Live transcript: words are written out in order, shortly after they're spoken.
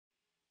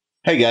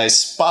Hey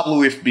guys, Pablo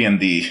with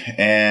BND,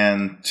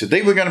 and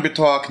today we're going to be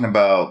talking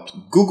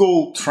about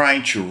Google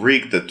trying to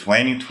rig the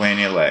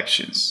 2020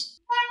 elections.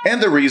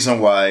 And the reason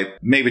why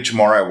maybe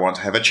tomorrow I won't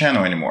have a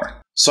channel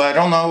anymore. So I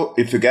don't know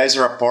if you guys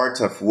are a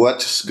part of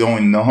what's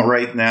going on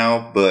right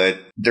now, but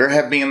there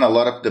have been a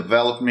lot of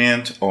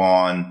development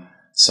on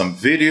some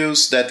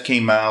videos that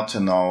came out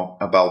and all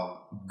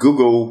about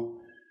Google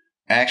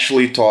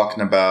actually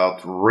talking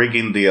about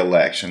rigging the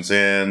elections.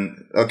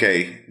 And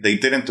okay, they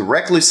didn't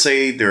directly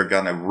say they're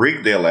gonna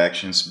rig the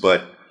elections,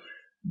 but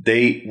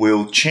they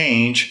will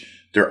change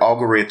their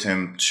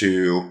algorithm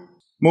to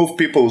move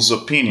people's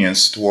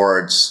opinions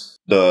towards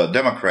the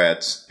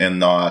Democrats and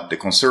not the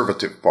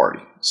Conservative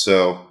Party.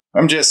 So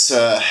I'm just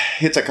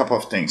hit a couple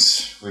of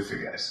things with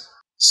you guys.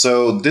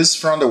 So this is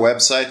from the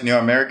website New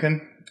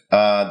American.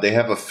 They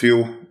have a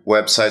few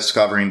websites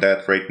covering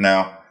that right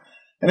now.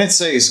 And it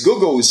says,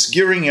 Google is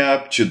gearing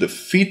up to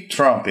defeat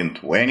Trump in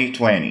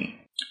 2020.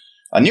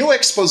 A new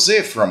expose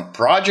from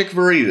Project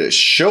Veritas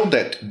showed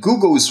that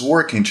Google is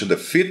working to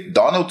defeat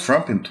Donald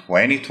Trump in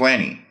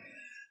 2020.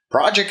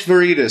 Project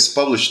Veritas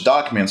published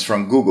documents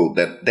from Google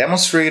that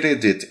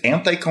demonstrated its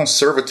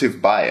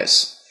anti-conservative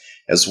bias,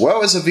 as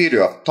well as a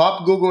video of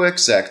top Google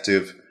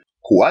executive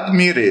who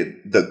admitted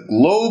the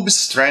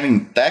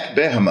globe-spanning tech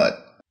behemoth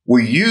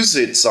will use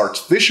its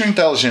artificial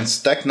intelligence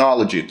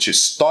technology to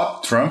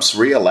stop Trump's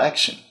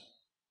re-election.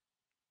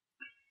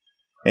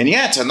 And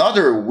yet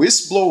another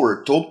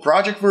whistleblower told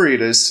Project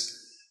Veritas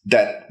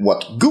that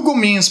what Google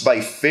means by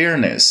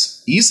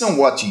fairness isn't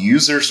what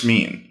users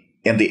mean,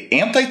 and the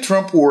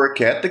anti-Trump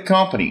work at the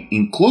company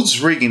includes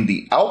rigging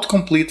the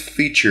autocomplete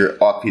feature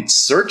of its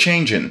search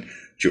engine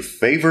to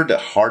favor the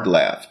hard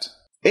left.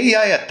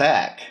 AI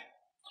attack.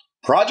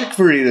 Project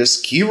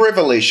Veritas' key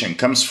revelation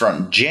comes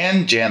from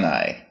Jen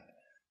Genai,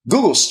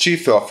 Google's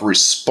chief of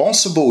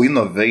responsible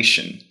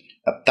innovation,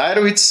 a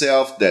title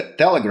itself that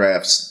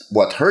telegraphs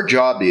what her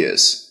job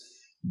is: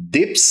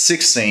 deep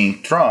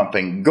sixing Trump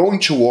and going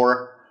to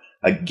war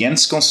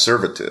against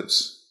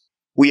conservatives.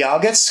 We all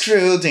got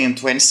screwed in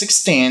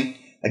 2016.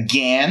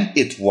 Again,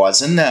 it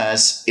wasn't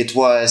us. It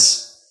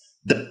was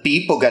the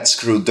people got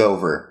screwed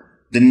over.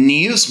 The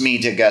news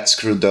media got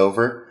screwed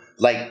over.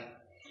 Like,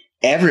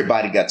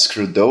 everybody got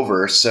screwed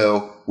over.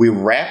 So we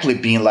rapidly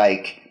being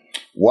like,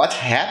 what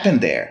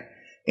happened there?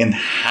 And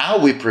how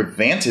we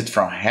prevent it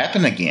from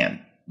happening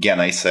again,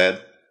 I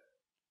said.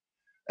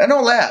 And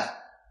don't laugh.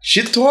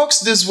 She talks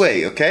this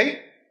way,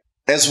 okay?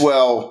 As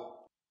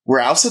well, we're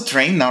also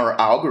training our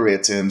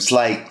algorithms.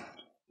 Like,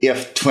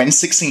 if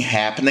 2016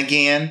 happened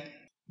again,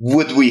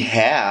 would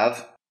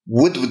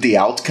the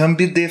outcome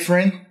be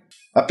different?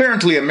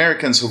 Apparently,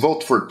 Americans who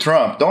vote for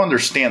Trump don't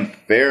understand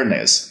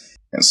fairness.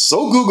 And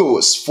so Google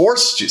was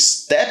forced to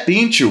step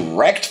in to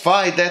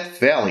rectify that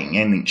failing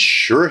and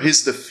ensure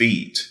his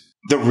defeat.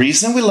 The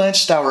reason we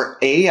launched our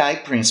AI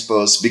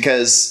principles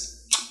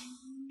because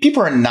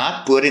people are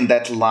not putting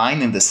that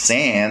line in the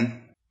sand.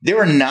 They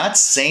were not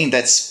saying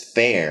that's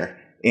fair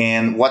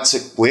and what's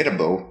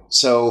equitable.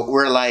 So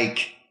we're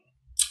like,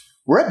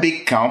 we're a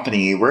big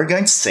company. We're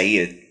going to say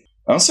it.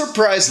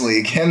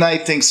 Unsurprisingly,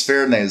 Genai thinks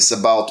fairness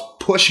about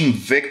pushing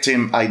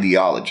victim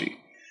ideology.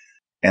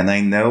 And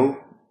I know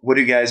what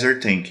you guys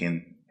are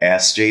thinking,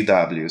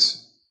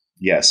 SJWs.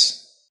 Yes.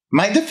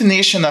 My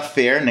definition of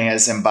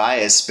fairness and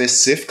bias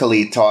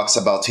specifically talks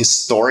about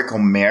historical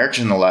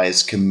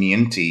marginalized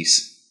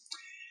communities.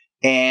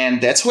 And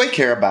that's what I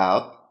care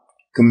about.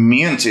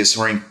 Communities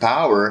who are in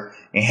power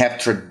and have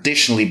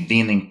traditionally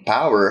been in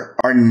power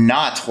are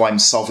not who I'm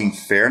solving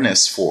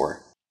fairness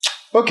for.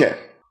 Okay,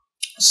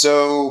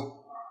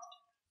 so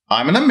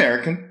I'm an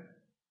American,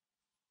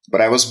 but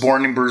I was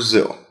born in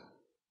Brazil.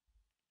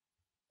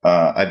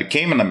 I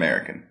became an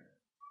American.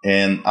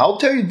 And I'll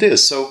tell you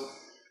this, so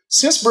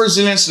since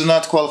Brazilians do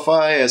not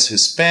qualify as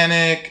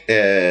Hispanic,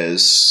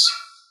 as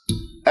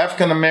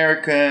African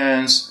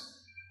Americans,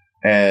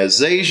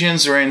 as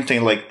Asians, or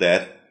anything like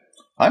that,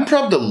 I'm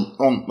probably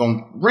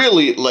on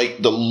really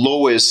like the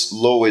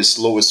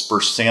lowest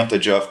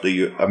percentage of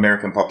the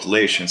American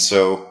population.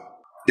 So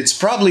it's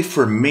probably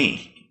for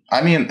me.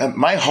 I mean,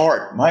 my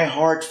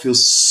heart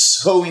feels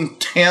so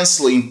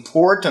intensely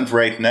important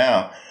right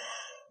now.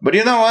 But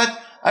you know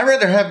what? I'd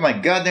rather have my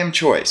goddamn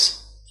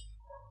choice.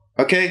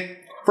 Okay?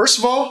 First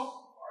of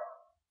all,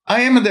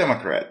 I am a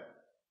Democrat.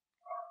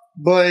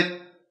 But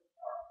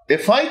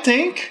if I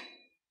think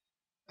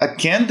a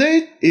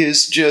candidate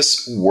is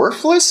just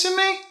worthless to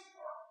me,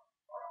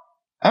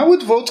 I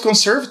would vote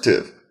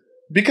conservative.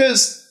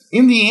 Because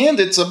in the end,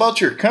 it's about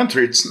your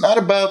country. It's not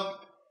about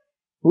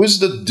who's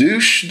the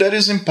douche that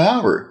is in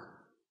power.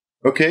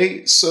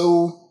 Okay?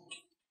 So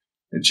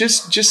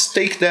just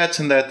take that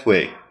in that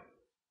way.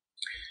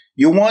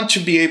 You want to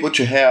be able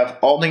to have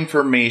all the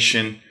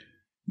information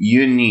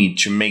you need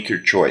to make your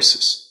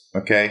choices,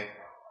 okay?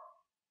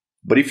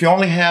 But if you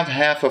only have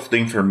half of the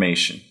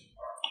information,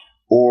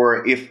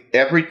 or if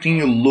everything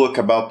you look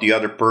about the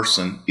other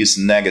person is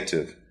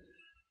negative,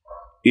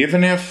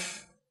 even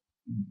if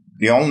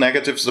the only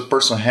negatives the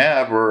person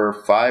have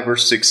are 5 or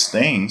 6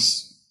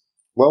 things,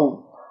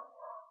 well,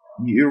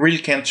 you really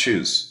can't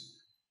choose.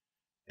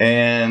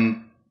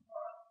 And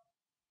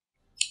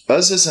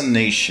us as a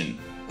nation,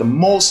 the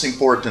most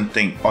important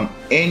thing on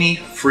any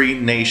free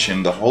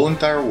nation, the whole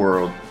entire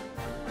world,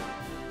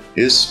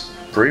 is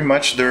pretty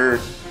much their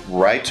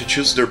right to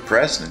choose their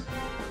president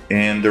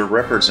and their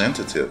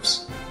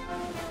representatives.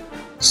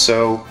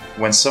 So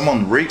when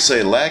someone rigs an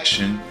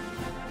election,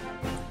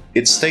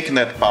 it's taking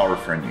that power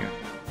from you.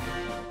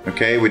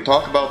 Okay, we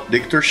talk about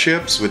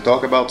dictatorships, we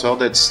talk about all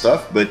that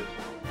stuff, but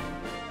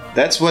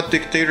that's what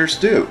dictators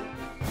do.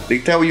 They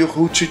tell you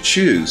who to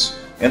choose,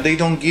 and they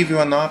don't give you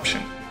an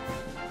option.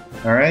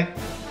 Alright?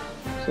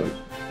 So,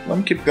 let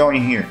me keep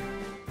going here.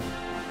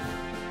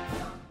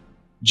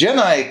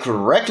 Jenai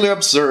correctly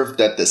observed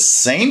that the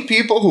same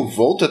people who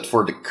voted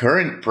for the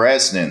current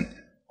president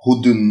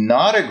who do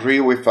not agree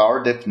with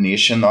our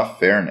definition of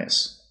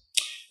fairness.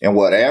 And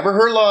whatever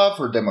her love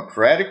for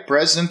Democratic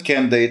president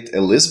candidate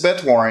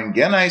Elizabeth Warren,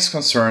 Jenai is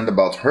concerned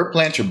about her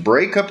plan to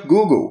break up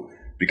Google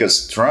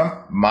because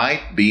Trump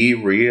might be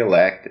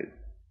re-elected.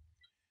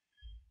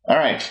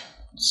 Alright,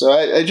 so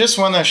I just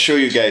want to show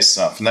you guys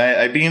something.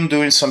 I've been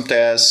doing some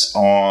tests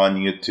on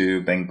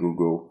YouTube and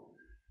Google,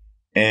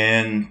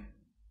 and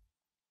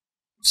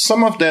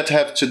some of that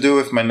have to do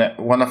with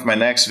one of my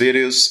next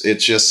videos.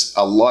 It's just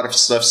a lot of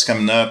stuff's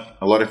coming up,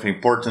 a lot of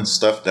important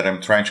stuff that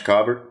I'm trying to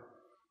cover.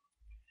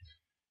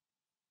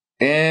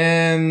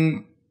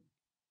 And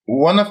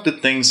one of the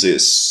things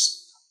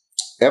is,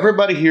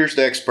 everybody hears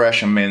the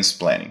expression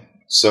mansplaining.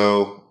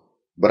 So,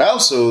 but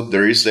also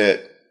there is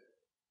the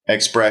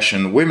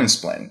expression women's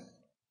planning.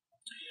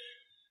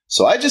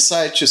 So I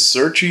decided to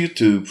search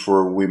YouTube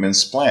for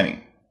women's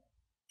planning.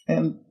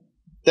 And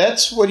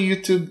that's what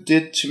YouTube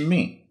did to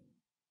me.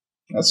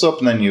 Let's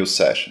open a new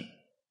session.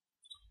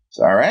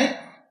 So, alright.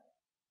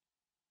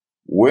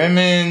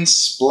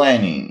 Women's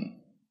planning.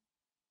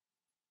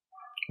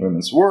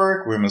 Women's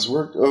work.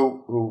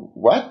 Oh,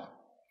 what?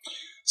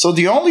 So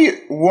the only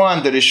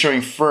one that is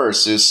showing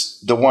first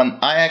is the one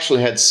I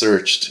actually had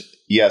searched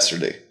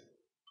yesterday.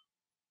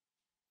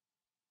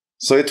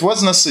 So it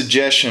wasn't a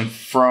suggestion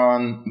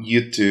from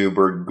YouTube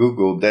or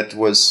Google, that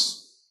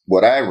was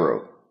what I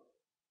wrote.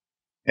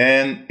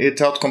 And it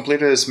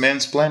outcompleted as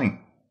mansplaining.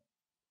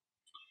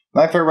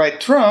 Now if I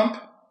write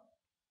Trump,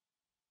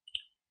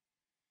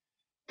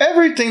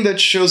 everything that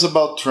shows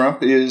about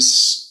Trump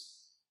is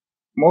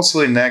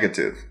mostly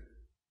negative.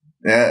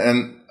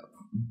 And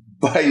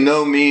by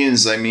no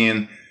means, I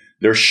mean,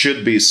 there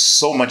should be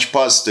so much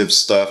positive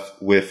stuff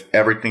with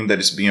everything that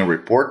is being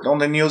reported on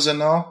the news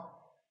and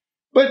all.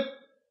 But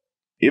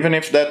even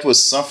if that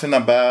was something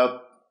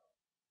about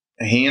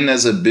him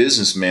as a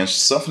businessman,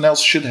 something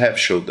else should have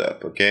showed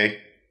up, okay?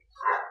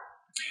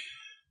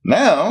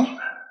 Now,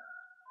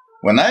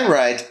 when I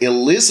write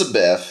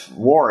Elizabeth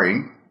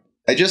Warren,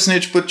 I just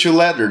need to put 2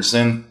 letters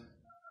and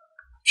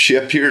she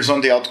appears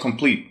on the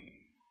autocomplete.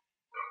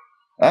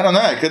 I don't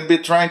know, I could be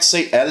trying to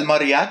say El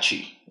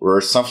Mariachi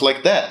or something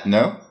like that,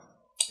 no?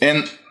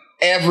 And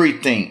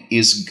everything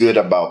is good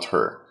about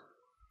her.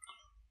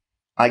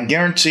 I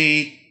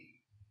guarantee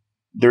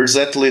there's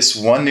at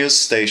least one news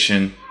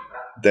station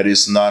that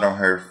is not on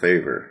her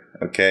favor,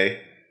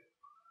 okay?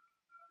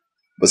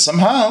 But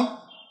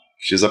somehow,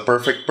 she's a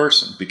perfect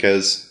person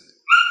because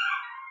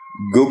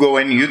Google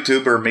and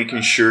YouTube are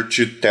making sure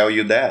to tell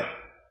you that.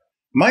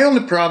 My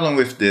only problem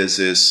with this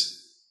is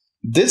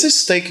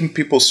taking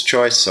people's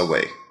choice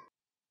away.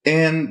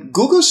 And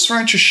Google's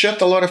trying to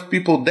shut a lot of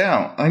people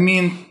down. I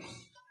mean,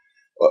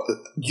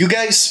 you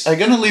guys, I'm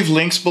going to leave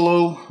links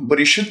below, but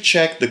you should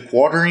check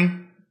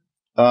TheQuartering.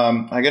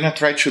 I'm going to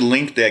try to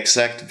link the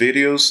exact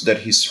videos that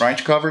he's trying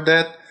to cover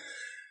that.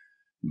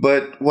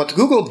 But what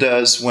Google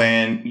does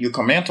when you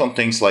comment on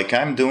things like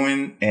I'm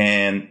doing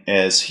and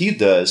as he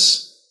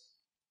does,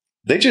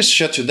 they just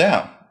shut you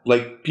down.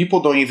 Like, people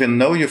don't even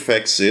know you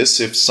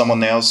exist if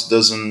someone else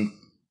doesn't,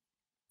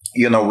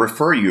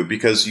 refer you,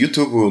 because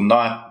YouTube will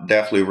not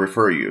definitely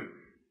refer you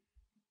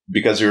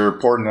because you're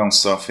reporting on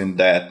something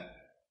that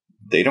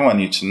they don't want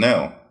you to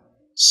know.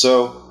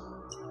 So,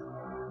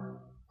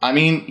 I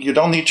mean, you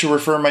don't need to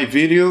refer my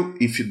video.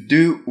 If you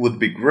do, would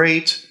be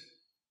great.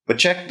 But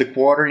check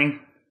TheQuartering.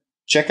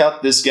 Check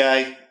out this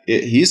guy.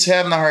 He's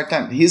having a hard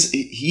time.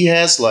 He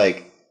has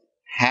like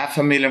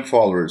 500,000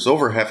 followers,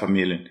 over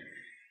 500,000.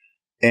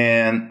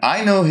 And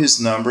I know his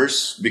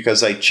numbers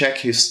because I check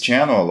his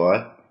channel a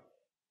lot.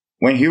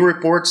 When he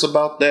reports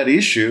about that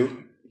issue,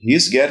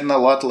 he's getting a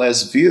lot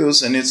less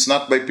views, and it's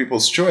not by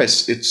people's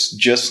choice. It's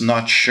just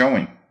not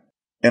showing.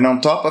 And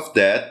on top of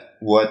that,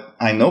 what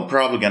I know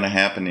probably going to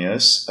happen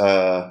is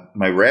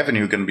my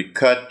revenue going to be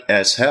cut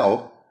as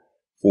hell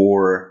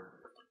for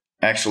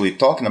actually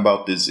talking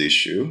about this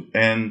issue.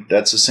 And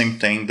that's the same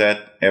thing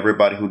that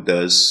everybody who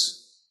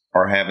does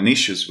are having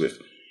issues with.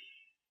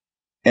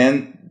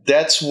 And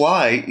that's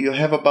why you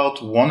have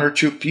about 1 or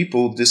 2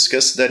 people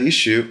discuss that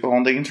issue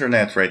on the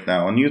internet right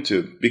now on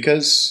YouTube,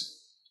 because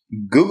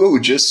Google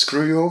would just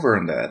screw you over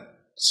on that.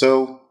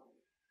 So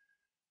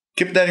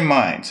keep that in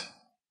mind.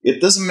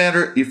 It doesn't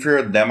matter if you're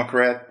a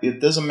Democrat.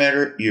 It doesn't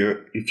matter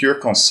if you're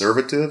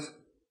conservative.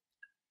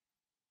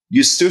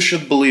 you still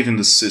should believe in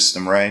the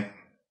system, right?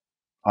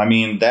 I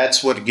mean,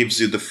 that's what gives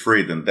you the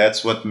freedom.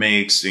 That's what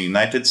makes the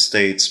United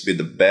States be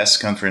the best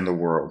country in the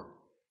world.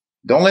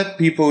 Don't let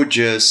people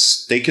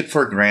just take it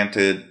for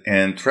granted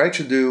and try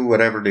to do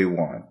whatever they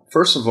want.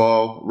 First of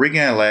all,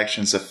 rigging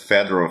elections is a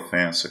federal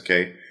offense,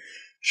 okay?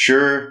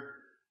 Sure,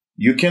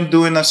 you can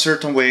do it in a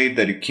certain way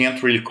that you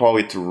can't really call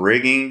it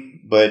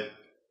rigging, but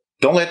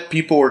don't let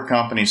people or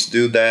companies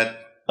do that.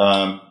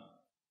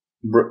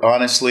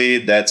 Honestly,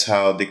 that's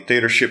how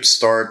dictatorships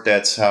start.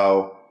 That's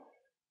how,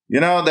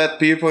 that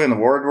people in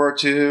World War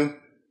II,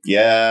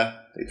 yeah,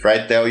 they try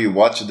to tell you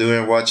what to do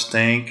and what to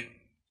think.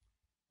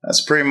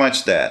 That's pretty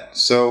much that.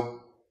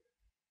 So,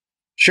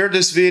 share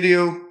this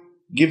video,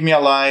 give me a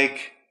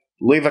like,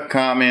 leave a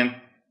comment,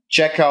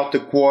 check out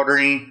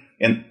TheQuartering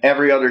and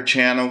every other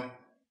channel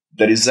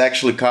that is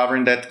actually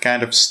covering that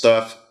kind of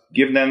stuff.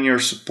 Give them your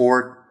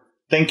support.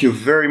 Thank you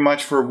very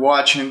much for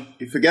watching.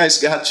 If you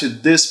guys got to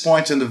this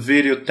point in the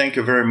video, thank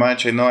you very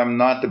much. I know I'm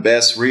not the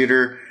best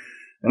reader.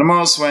 And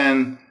most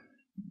when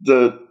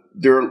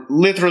they're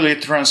literally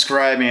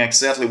transcribing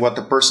exactly what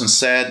the person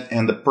said,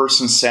 and the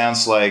person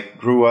sounds like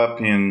grew up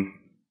in,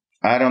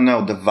 I don't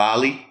know, the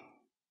valley.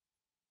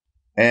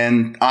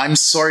 And I'm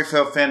sorry if I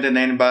offended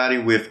anybody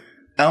with,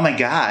 oh my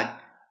God,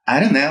 I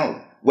don't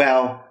know.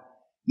 Well,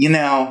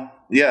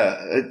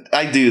 yeah,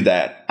 I do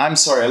that. I'm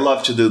sorry, I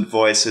love to do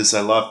voices.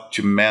 I love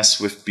to mess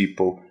with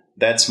people.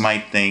 That's my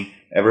thing.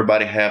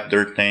 Everybody have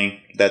their thing.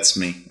 That's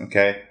me,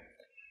 okay?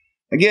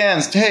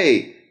 Again,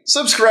 hey,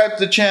 subscribe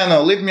to the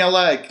channel. Leave me a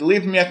like.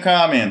 Leave me a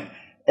comment.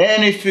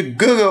 And if you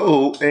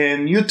Google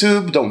and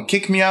YouTube don't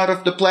kick me out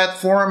of the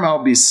platform,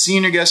 I'll be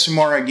seeing you guys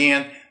tomorrow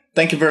again.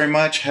 Thank you very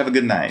much. Have a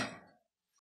good night.